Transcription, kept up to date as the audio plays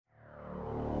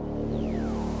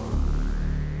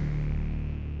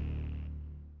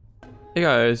Hey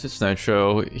guys, it's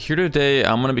Nitroe. Here today,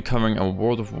 I'm going to be covering a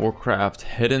World of Warcraft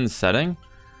hidden setting.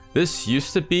 This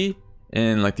used to be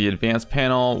in like the advanced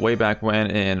panel way back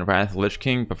when in Wrath of Lich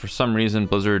King, but for some reason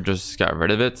Blizzard just got rid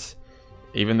of it.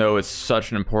 Even though it's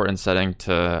such an important setting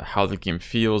to how the game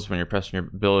feels when you're pressing your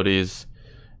abilities,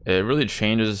 it really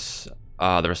changes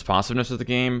the responsiveness of the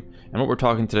game. And what we're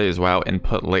talking today is WoW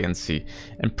input latency.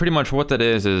 And pretty much what that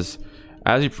is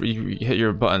as you hit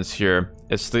your buttons here,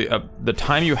 it's the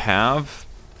time you have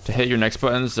to hit your next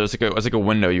buttons. There's like a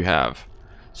window you have.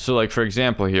 So like for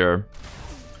example here,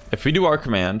 if we do our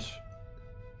command,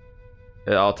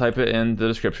 I'll type it in the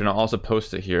description. I'll also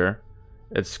post it here.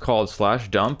 It's called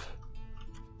 /dump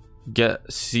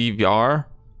GetCVar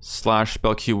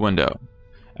 /SpellQueueWindow.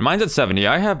 And mine's at 70.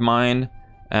 I have mine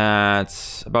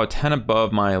at about 10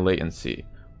 above my latency,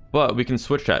 but we can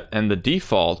switch that, and the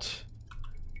default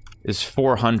is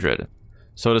 400.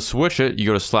 So to switch it, you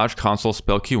go to /console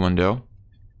SpellQueueWindow.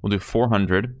 We'll do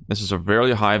 400. This is a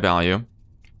very high value,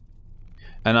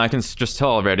 and I can just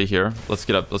tell already here. Let's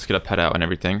get a pet out and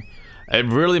everything. It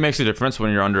really makes a difference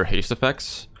when you're under haste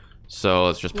effects. So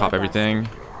let's just pop everything,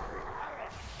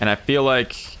 and I feel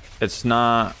like it's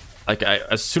not like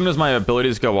as soon as my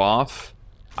abilities go off,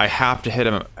 I have to hit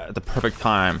him at the perfect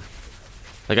time.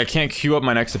 Like I can't queue up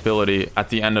my next ability at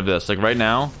the end of this. Like right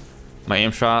now, my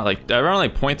aim shot, like around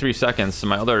like 0.3 seconds in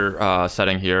my other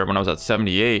setting here, when I was at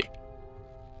 78,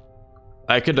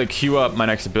 I could like queue up my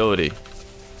next ability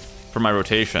for my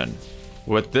rotation.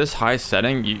 With this high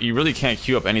setting, you really can't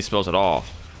queue up any spells at all,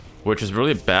 which is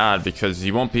really bad because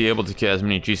you won't be able to get as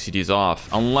many GCDs off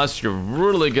unless you're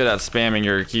really good at spamming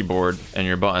your keyboard and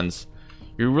your buttons.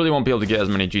 You really won't be able to get as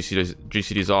many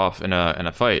GCDs off in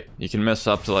a fight. You can miss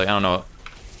up to like, I don't know,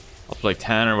 up to like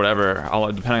 10 or whatever,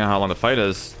 depending on how long the fight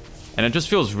is. And it just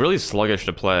feels really sluggish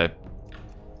to play,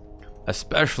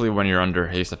 especially when you're under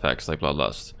haste effects like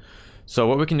Bloodlust. So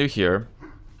what we can do here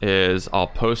is I'll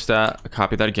post that,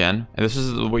 copy that again, and this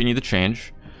is what you need to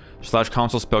change.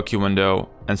 /console SpellQueueWindow.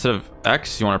 Instead of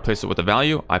X, you want to replace it with a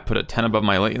value. I put it 10 above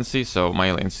my latency, so my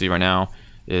latency right now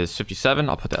is 57.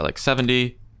 I'll put that like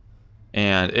 70.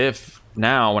 And if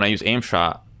now when I use aim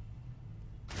shot,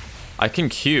 I can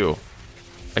queue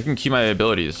my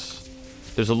abilities.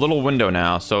 There's a little window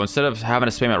now, so instead of having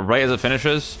to spam it right as it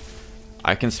finishes,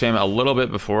 I can spam it a little bit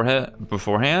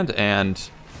beforehand, and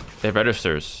it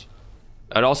registers.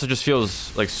 It also just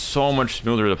feels like so much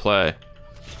smoother to play.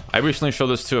 I recently showed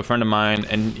this to a friend of mine,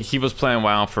 and he was playing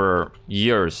WoW for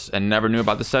years and never knew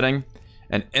about the setting,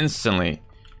 and instantly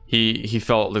he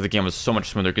felt like the game was so much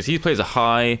smoother because he plays a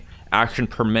high action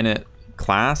per minute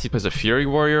class. He plays a Fury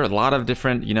Warrior, a lot of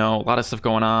different, a lot of stuff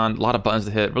going on, a lot of buttons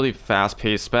to hit, really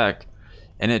fast-paced spec.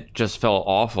 And it just felt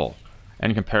awful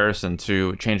in comparison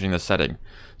to changing the setting.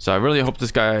 So I really hope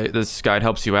this guide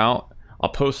helps you out. I'll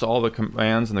post all the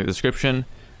commands in the description.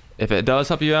 If it does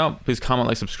help you out, please comment,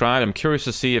 like, subscribe. I'm curious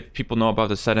to see if people know about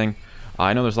this setting.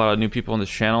 I know there's a lot of new people on this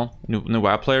channel, new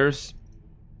WoW players,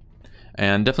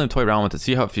 and definitely toy around with it,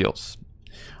 see how it feels.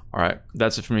 All right,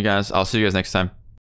 that's it from me, guys. I'll see you guys next time.